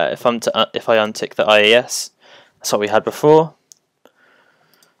 If I untick the IES, that's what we had before,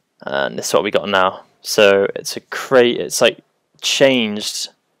 and this is what we got now. So it's like changed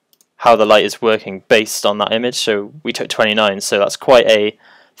how the light is working based on that image. So we took 29, so that's quite a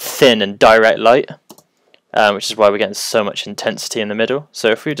thin and direct light, which is why we're getting so much intensity in the middle. So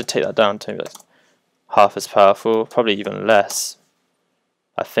if we were to take that down to like half as powerful, probably even less,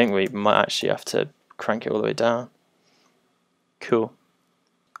 I think we might actually have to crank it all the way down. Cool.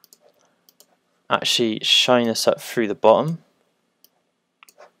 Actually shine this up through the bottom.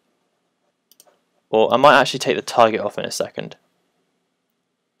 Or I might actually take the target off in a second.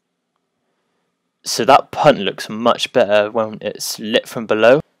 So that punt looks much better when it's lit from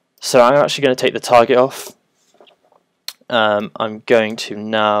below. So I'm actually going to take the target off. I'm going to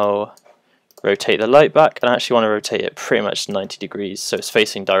now rotate the light back, and I actually want to rotate it pretty much 90 degrees so it's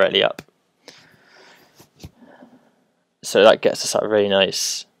facing directly up. So that gets us that really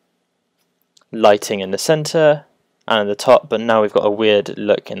nice lighting in the center, and at the top, but now we've got a weird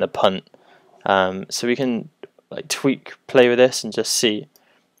look in the punt. So we can like play with this and just see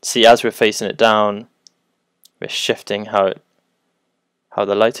as we're facing it down, we're shifting how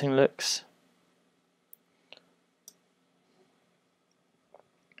the lighting looks.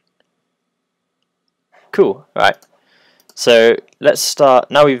 Cool. Right. So let's start.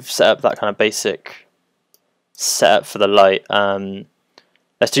 Now we've set up that kind of basic setup for the light.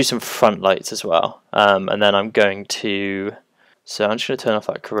 Let's do some front lights as well, and then I'm going to. So I'm just going to turn off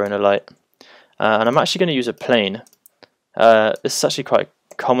that corona light, and I'm actually going to use a plane. This is actually quite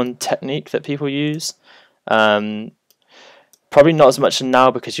a common technique that people use. Probably not as much now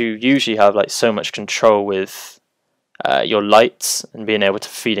because you usually have like so much control with your lights and being able to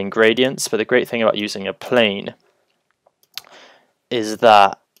feed in gradients. But the great thing about using a plane is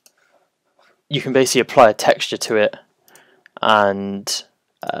that you can basically apply a texture to it. And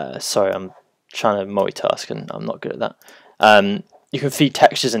sorry, I'm trying to multitask and I'm not good at that. You can feed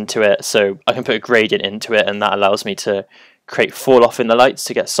textures into it, so I can put a gradient into it, and that allows me to create fall off in the lights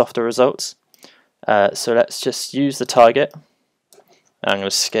to get softer results. So let's just use the target. I'm going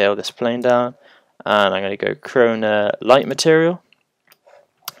to scale this plane down, and I'm going to go Corona light material,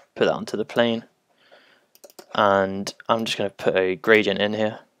 put that onto the plane, and I'm just going to put a gradient in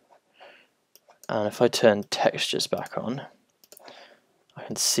here. And if I turn textures back on, I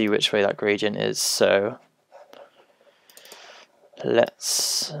can see which way that gradient is. So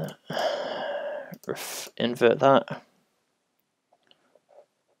let's invert that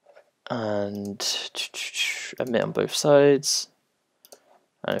and emit on both sides.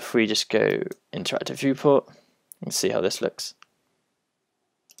 And if we just go interactive viewport, you can see how this looks.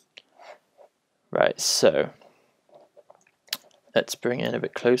 Right, so let's bring it in a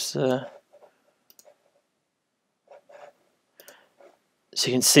bit closer. So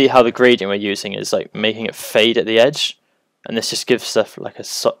you can see how the gradient we're using is like making it fade at the edge, and this just gives stuff like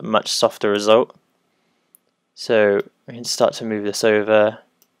a much softer result. So we can start to move this over,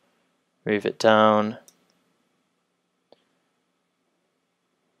 move it down,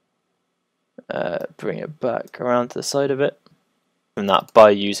 bring it back around to the side of it, and that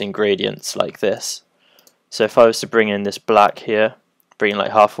by using gradients like this. So if I was to bring in this black here, bring it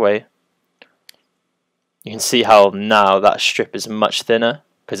like halfway, you can see how now that strip is much thinner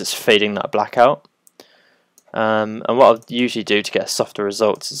because it's fading that black out. And what I'll usually do to get softer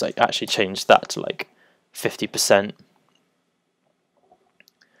results is like actually change that to like 50%,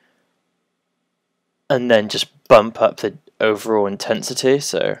 and then just bump up the overall intensity.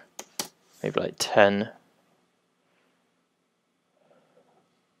 So maybe like 10.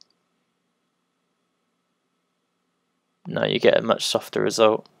 Now you get a much softer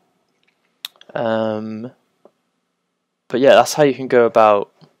result. But yeah, that's how you can go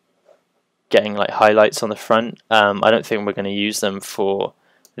about getting like highlights on the front. I don't think we're going to use them for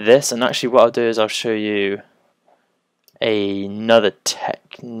this, and actually what I'll do is I'll show you another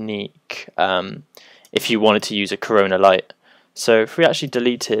technique if you wanted to use a corona light. So if we actually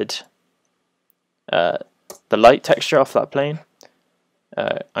deleted the light texture off that plane,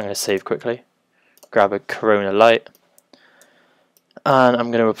 I'm going to save quickly, grab a corona light, and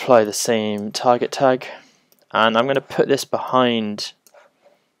I'm going to apply the same target tag, and I'm going to put this behind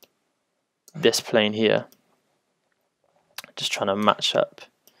this plane here, just trying to match up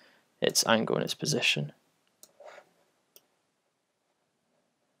its angle and its position.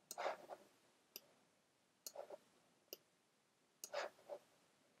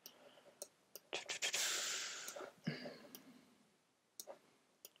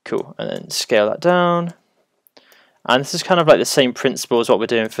 Cool, and then scale that down. And this is kind of like the same principle as what we're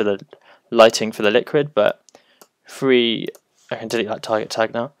doing for the lighting for the liquid, but I can delete that target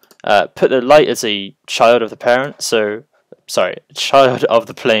tag now. Put the light as a child of the parent, so sorry, child of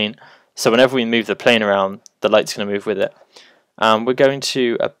the plane. So whenever we move the plane around, the light's going to move with it. We're going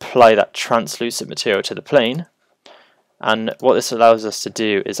to apply that translucent material to the plane, and what this allows us to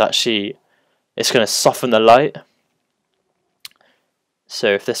do is actually it's going to soften the light. So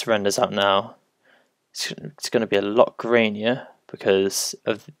if this renders out now, it's going to be a lot grainier because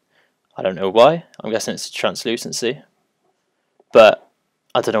of, I don't know why, I'm guessing it's translucency, but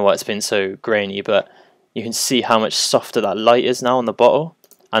I don't know why it's been so grainy, but you can see how much softer that light is now on the bottle,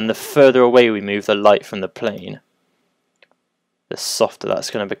 and the further away we move the light from the plane, the softer that's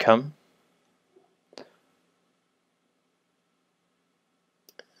going to become.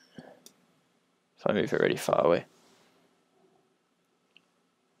 If I move it really far away.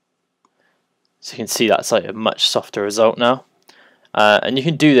 So you can see that's like a much softer result now. And you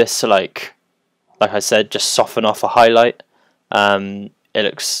can do this to like I said, just soften off a highlight. It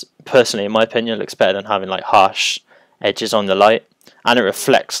looks, personally in my opinion, it looks better than having like harsh edges on the light, and it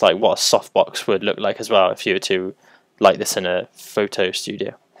reflects like what a softbox would look like as well if you were to light this in a photo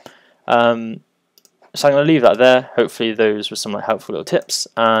studio. So I'm going to leave that there. Hopefully those were some like helpful little tips,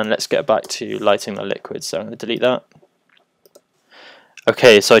 and let's get back to lighting the liquid. So I'm going to delete that.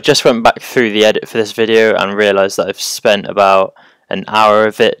 Okay, so I just went back through the edit for this video and realised that I've spent about an hour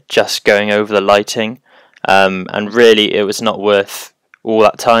of it just going over the lighting, and really it was not worth all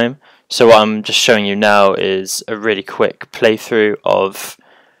that time. So what I'm just showing you now is a really quick playthrough of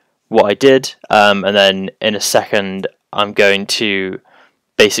what I did, and then in a second I'm going to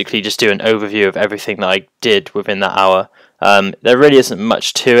basically just do an overview of everything that I did within that hour. There really isn't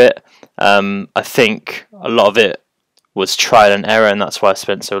much to it. I think a lot of it was trial and error, and that's why I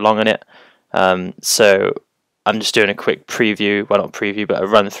spent so long on it. So I'm just doing a quick preview, well not preview, but a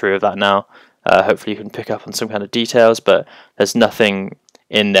run through of that now. Hopefully you can pick up on some kind of details, but there's nothing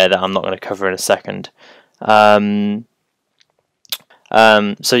in there that I'm not going to cover in a second. So yeah,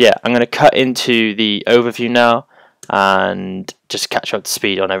 I'm going to cut into the overview now and just catch up to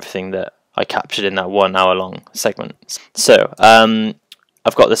speed on everything that I captured in that 1 hour long segment. So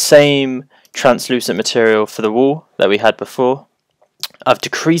I've got the same translucent material for the wall that we had before. I've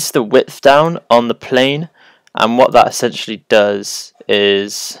decreased the width down on the plane, and what that essentially does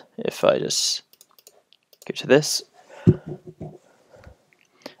is, if I just go to this,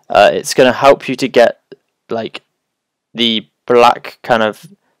 it's going to help you to get like the black kind of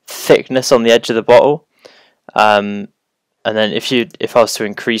thickness on the edge of the bottle. And then if I was to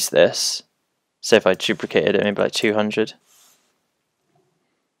increase this, say if I duplicated it maybe like 200,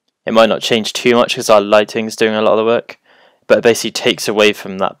 it might not change too much because our lighting's doing a lot of the work, but it basically takes away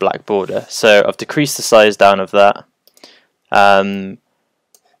from that black border. So I've decreased the size down of that.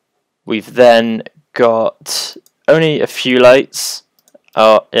 We've then got only a few lights.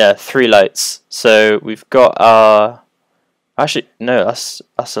 Oh yeah, 3 lights. So we've got our, actually no, that's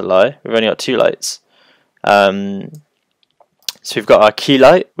a lie. We've only got 2 lights. So we've got our key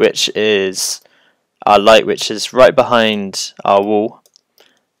light, which is our light which is right behind our wall.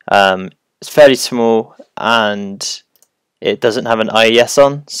 It's fairly small and it doesn't have an IES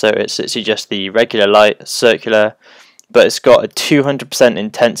on, so it's literally just the regular light, circular, but it's got a 200%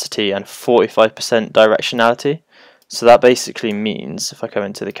 intensity and 45% directionality. So that basically means, if I come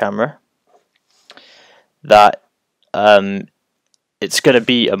into the camera, that it's going to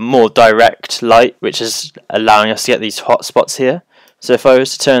be a more direct light, which is allowing us to get these hot spots here. So if I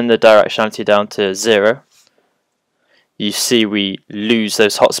was to turn the directionality down to 0, you see we lose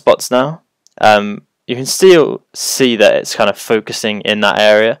those hot spots now. You can still see that it's kind of focusing in that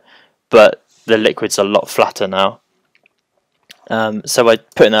area, but the liquid's a lot flatter now. So by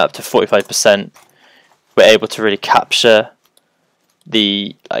putting that up to 45%, we're able to really capture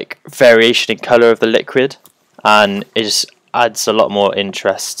the variation in color of the liquid, and it just adds a lot more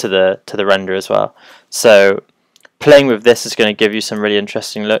interest to the render as well. So playing with this is going to give you some really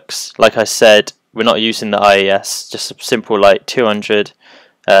interesting looks. Like I said, we're not using the IES, just a simple light, 200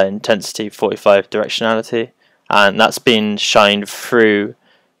 intensity, 45 directionality, and that's been shined through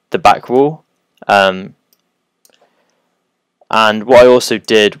the back wall. And what I also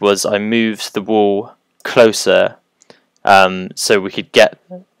did was I moved the wall closer so we could get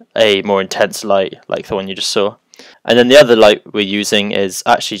a more intense light like the one you just saw. And then the other light we're using is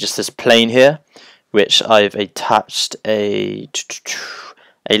actually just this plane here, which I've attached a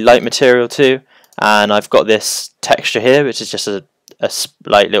light material to, and I've got this texture here, which is just a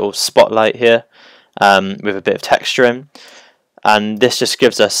little spotlight here with a bit of texture in, and this just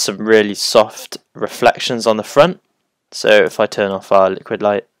gives us some really soft reflections on the front. So if I turn off our liquid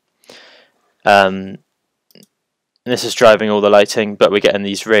light, this is driving all the lighting, but we're getting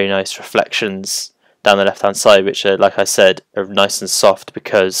these really nice reflections down the left hand side, which are, like I said, are nice and soft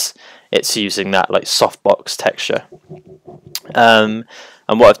because it's using that softbox texture. And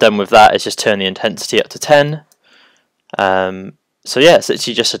what I've done with that is just turn the intensity up to 10. So yeah, it's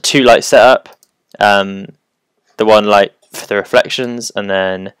actually just a 2 light setup. The one light for the reflections and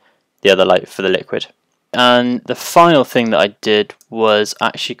then the other light for the liquid. And the final thing that I did was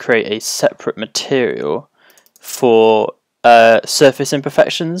actually create a separate material for surface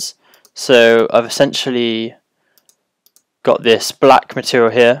imperfections. So I've essentially got this black material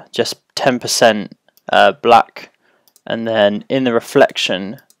here, just 10% black, and then in the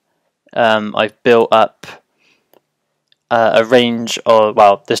reflection I've built up a range of,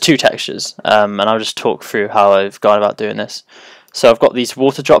 well, there's 2 textures, and I'll just talk through how I've gone about doing this. So I've got these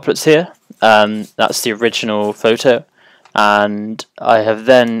water droplets here, that's the original photo, and I have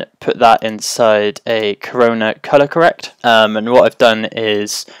then put that inside a Corona color correct, and what I've done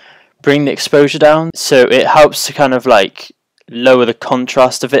is bring the exposure down, so it helps to kind of like lower the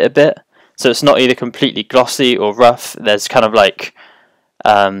contrast of it a bit. So it's not either completely glossy or rough. There's kind of like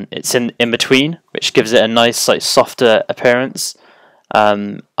it's in between, which gives it a nice like softer appearance.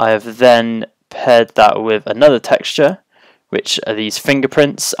 I have then paired that with another texture, which are these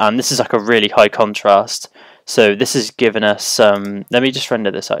fingerprints, and this is like a really high contrast. So this is giving us some. Let me just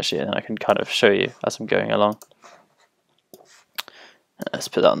render this actually, and I can kind of show you as I'm going along. Let's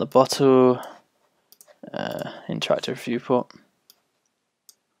put that on the bottle. Interactive viewport.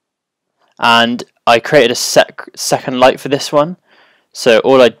 And I created a second light for this one. So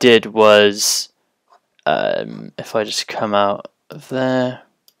all I did was, if I just come out of there,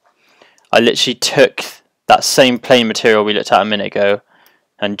 I literally took that same plain material we looked at a minute ago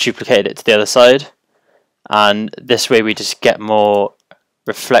and duplicated it to the other side. And this way we just get more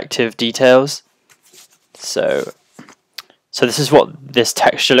reflective details. So this is what this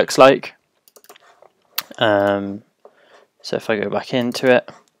texture looks like. So if I go back into it,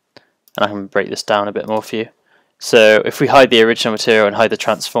 and I can break this down a bit more for you. So if we hide the original material and hide the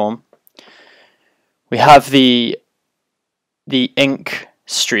transform, we have the ink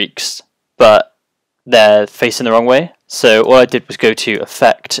streaks, but they're facing the wrong way. So all I did was go to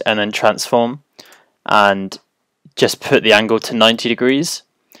Effect and then Transform, and just put the angle to 90 degrees.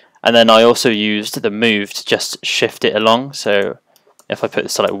 And then I also used the move to just shift it along. So if I put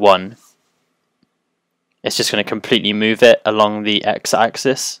this to like 1, it's just going to completely move it along the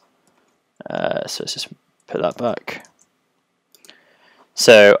x-axis. So let's just put that back.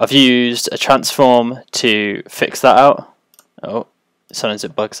 So I've used a transform to fix that out. Oh, sometimes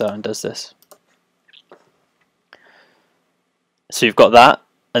it bugs out and does this. So you've got that,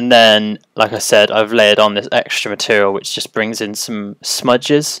 and then, like I said, I've layered on this extra material which just brings in some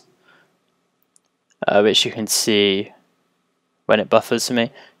smudges, which you can see when it buffers for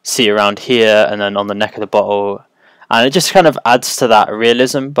me. See around here and then on the neck of the bottle. And it just kind of adds to that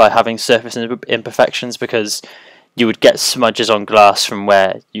realism by having surface imperfections, because you would get smudges on glass from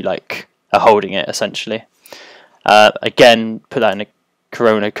where you like are holding it essentially. Again, put that in a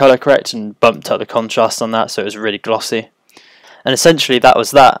Corona color correct and bumped up the contrast on that so it was really glossy. And essentially that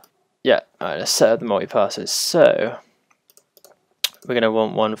was that. Yeah, alright, let's set up the multi-passes. So we're going to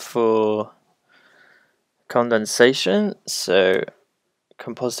want one for condensation. So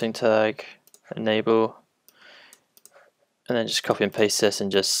compositing tag, enable, and then just copy and paste this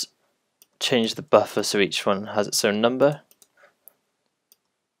and just change the buffer so each one has its own number.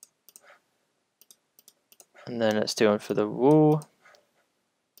 And then let's do one for the wall.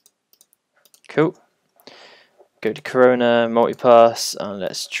 Cool. Go to Corona, multipass, and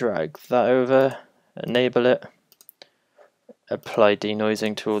let's drag that over, enable it, apply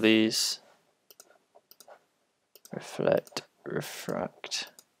denoising to all these, reflect, refract,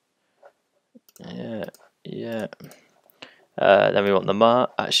 yeah. Then we want the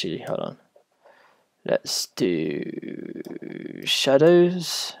mark. Actually, hold on. Let's do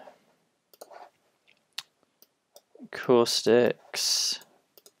shadows, caustics,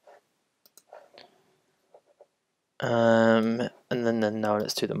 and then now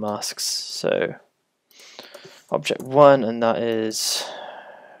let's do the masks. So object 1, and that is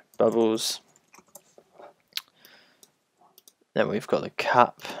bubbles. Then we've got the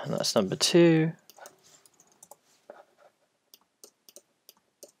cap, and that's number 2.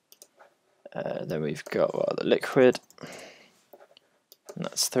 Then we've got the liquid, and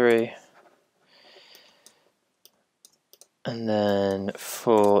that's 3. And then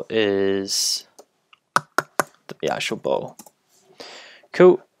 4 is the actual bowl.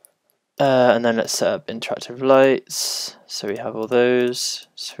 Cool. And then let's set up interactive lights. So we have all those.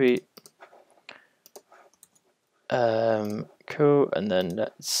 Sweet. Cool. And then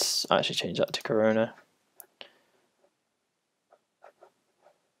let's actually change that to Corona.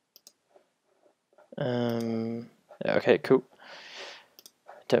 Yeah, okay, cool.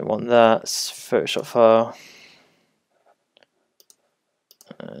 Don't want that. It's Photoshop file.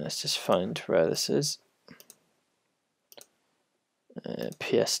 Let's just find where this is.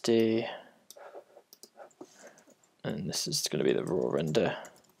 PSD, and this is going to be the raw render.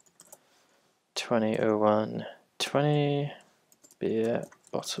 2001 20 beer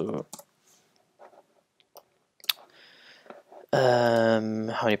bottle. How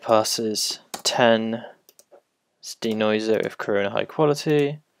many passes? 10. It's denoiser of Corona high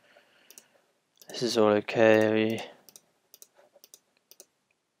quality. This is all okay.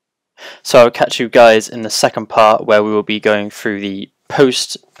 So I'll catch you guys in the second part, where we will be going through the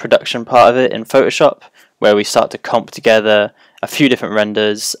post-production part of it in Photoshop, where we start to comp together a few different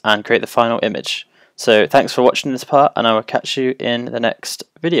renders and create the final image. So thanks for watching this part, and I will catch you in the next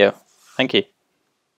video. Thank you.